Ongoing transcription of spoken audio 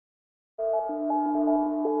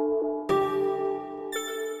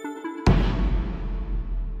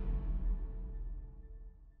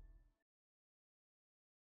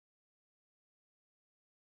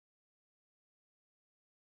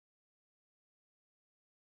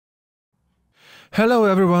Hello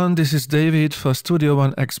everyone, this is David for Studio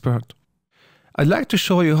One Expert. I'd like to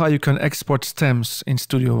show you how you can export stems in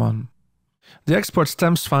Studio One. The export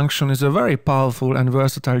stems function is a very powerful and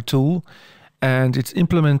versatile tool, and its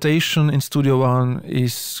implementation in Studio One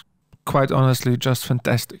is quite honestly just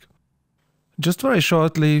fantastic. Just very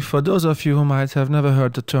shortly, for those of you who might have never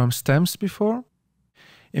heard the term stems before,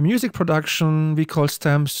 in music production we call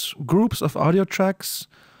stems groups of audio tracks.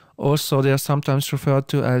 Also, they are sometimes referred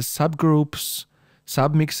to as subgroups,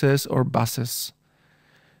 submixes or buses.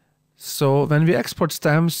 So when we export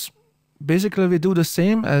stems, basically we do the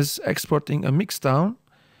same as exporting a mixdown,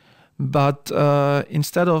 but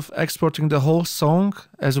instead of exporting the whole song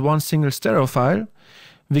as one single stereo file,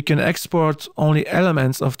 we can export only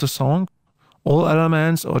elements of the song, all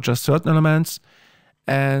elements or just certain elements,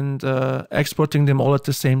 and exporting them all at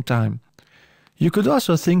the same time. You could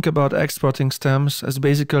also think about exporting stems as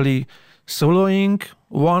basically soloing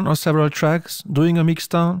one or several tracks, doing a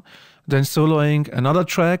mixdown, then soloing another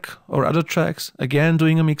track or other tracks, again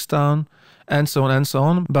doing a mixdown, and so on and so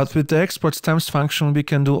on. But with the export stems function, we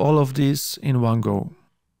can do all of these in one go.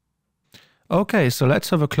 Okay, so let's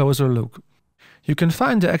have a closer look. You can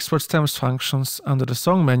find the export stems functions under the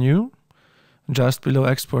song menu, just below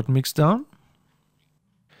export mixdown.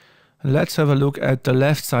 Let's have a look at the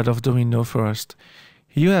left side of the window first.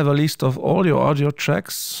 You have a list of all your audio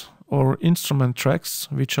tracks or instrument tracks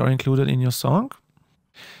which are included in your song.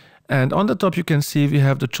 And on the top you can see we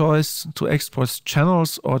have the choice to export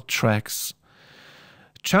channels or tracks.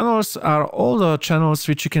 Channels are all the channels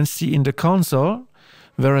which you can see in the console,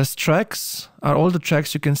 whereas tracks are all the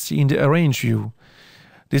tracks you can see in the arrange view.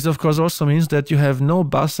 This of course also means that you have no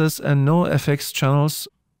buses and no FX channels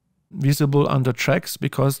visible under tracks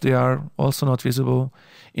because they are also not visible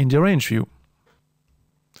in the arrange view.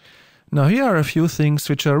 Now here are a few things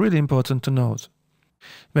which are really important to note.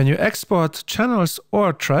 When you export channels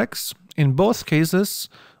or tracks, in both cases,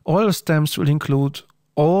 all the stems will include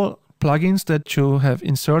all plugins that you have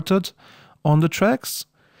inserted on the tracks.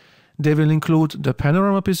 They will include the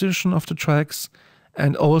panorama position of the tracks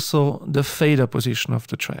and also the fader position of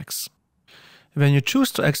the tracks. When you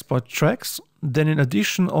choose to export tracks, then in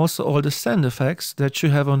addition also all the sound effects that you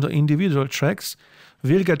have on the individual tracks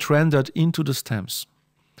will get rendered into the stems.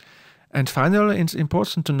 And finally, it's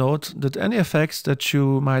important to note that any effects that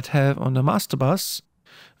you might have on the master bus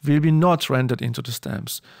will be not rendered into the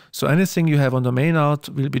stems. So anything you have on the main out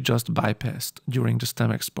will be just bypassed during the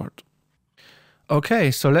stem export.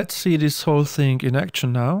 Okay, so let's see this whole thing in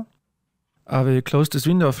action now. I will close this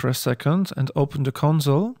window for a second and open the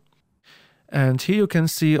console. And here you can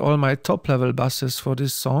see all my top level buses for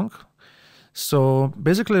this song. So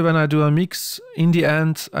basically when I do a mix, in the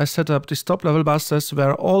end I set up these top level buses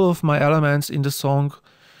where all of my elements in the song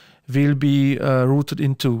will be routed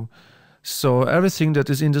into. So everything that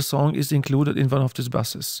is in the song is included in one of these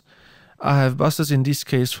buses. I have buses in this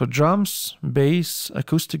case for drums, bass,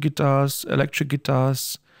 acoustic guitars, electric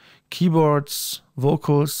guitars, keyboards,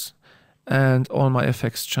 vocals, and all my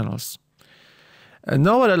FX channels. And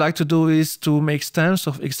now what I like to do is to make stems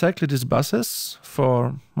of exactly these buses,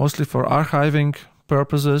 mostly for archiving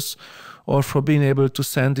purposes or for being able to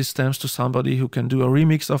send these stems to somebody who can do a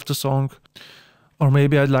remix of the song. Or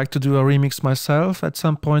maybe I'd like to do a remix myself at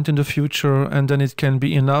some point in the future, and then it can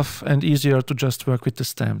be enough and easier to just work with the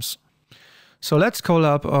stems. So let's call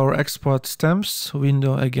up our export stems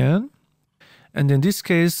window again. And in this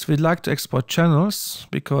case, we'd like to export channels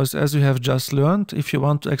because, as we have just learned, if you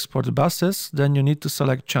want to export buses, then you need to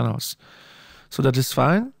select channels. So that is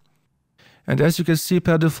fine. And as you can see,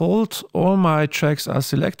 per default, all my tracks are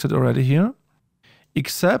selected already here,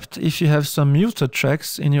 except if you have some muted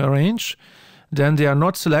tracks in your arrange, then they are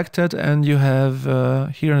not selected, and you have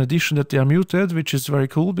here in addition that they are muted, which is very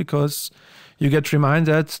cool because you get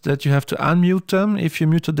reminded that you have to unmute them if you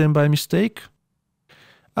muted them by mistake.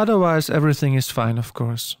 Otherwise, everything is fine, of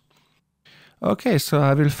course. Okay, so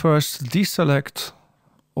I will first deselect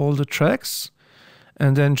all the tracks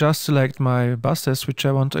and then just select my buses which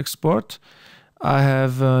I want to export. I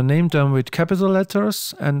have named them with capital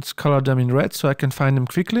letters and colored them in red so I can find them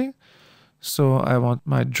quickly. So I want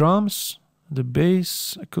my drums, the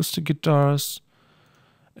bass, acoustic guitars,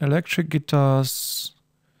 electric guitars,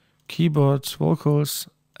 keyboards, vocals,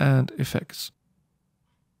 and effects.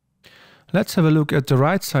 Let's have a look at the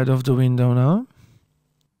right side of the window now.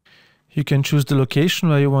 You can choose the location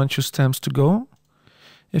where you want your stems to go.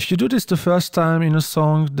 If you do this the first time in a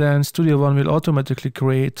song, then Studio One will automatically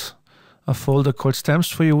create a folder called stems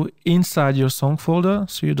for you inside your song folder,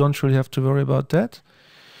 so you don't really have to worry about that.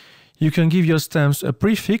 You can give your stems a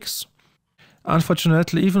prefix,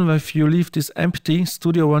 Unfortunately, even if you leave this empty,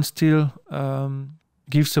 Studio One still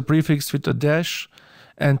gives a prefix with a dash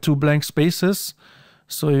and 2 blank spaces.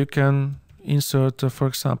 So you can insert, for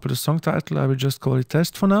example, the song title. I will just call it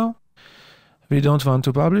test for now. We don't want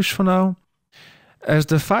to publish for now. As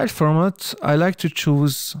the file format, I like to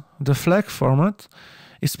choose the FLAC format,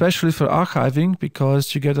 especially for archiving,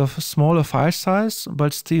 because you get a smaller file size,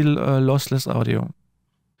 but still lossless audio.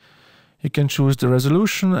 You can choose the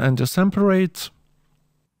resolution and the sample rate.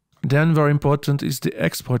 Then very important is the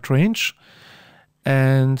export range.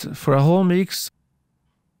 And for a whole mix,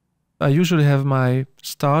 I usually have my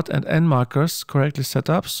start and end markers correctly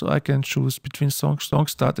set up, so I can choose between song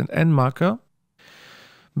start and end marker.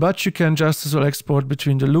 But you can just as well export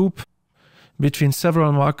between the loop, between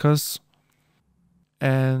several markers,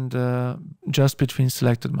 and just between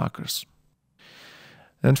selected markers.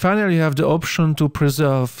 And finally, you have the option to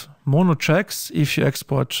preserve mono tracks if you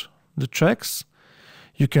export the tracks.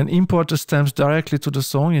 You can import the stems directly to the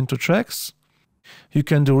song into tracks. You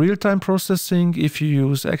can do real-time processing if you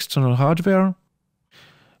use external hardware.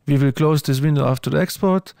 We will close this window after the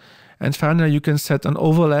export. And finally, you can set an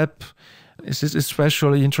overlap. This is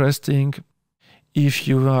especially interesting if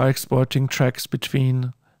you are exporting tracks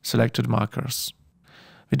between selected markers.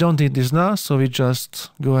 We don't need this now, so we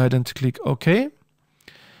just go ahead and click OK.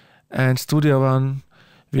 And Studio One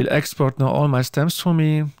will export now all my stems for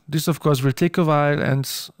me. This of course will take a while, and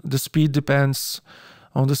the speed depends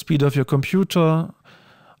on the speed of your computer,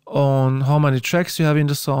 on how many tracks you have in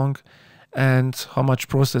the song, and how much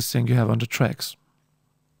processing you have on the tracks.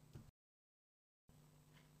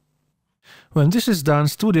 When this is done,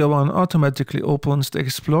 Studio One automatically opens the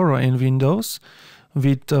Explorer in Windows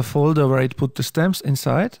with the folder where it put the stems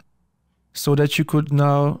inside, so that you could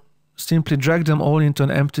now simply drag them all into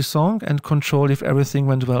an empty song and control if everything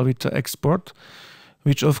went well with the export,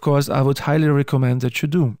 which of course I would highly recommend that you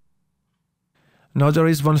do. Now there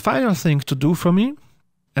is one final thing to do for me,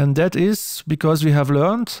 and that is because we have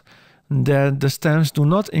learned that the stems do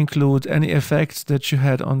not include any effects that you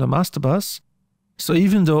had on the master bus. So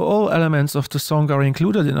even though all elements of the song are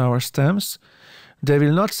included in our stems, they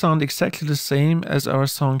will not sound exactly the same as our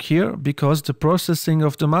song here, because the processing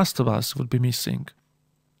of the master bus would be missing.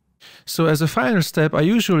 So as a final step, I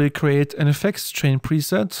usually create an effects chain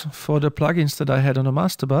preset for the plugins that I had on the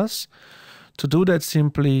master bus. To do that,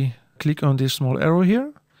 simply click on this small arrow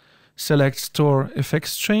here, select Store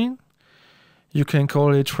Effects Chain. You can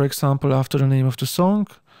call it, for example, after the name of the song.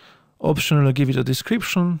 Optionally give it a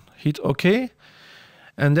description, hit OK.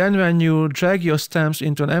 And then when you drag your stems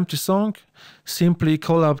into an empty song, simply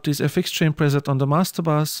call up this effects chain preset on the master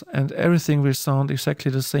bus, and everything will sound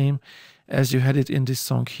exactly the same as you had it in this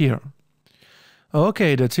song here.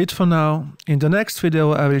 Okay, that's it for now. In the next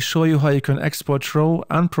video I will show you how you can export raw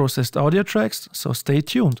unprocessed audio tracks, so stay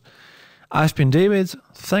tuned. I've been David,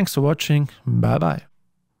 thanks for watching, bye bye.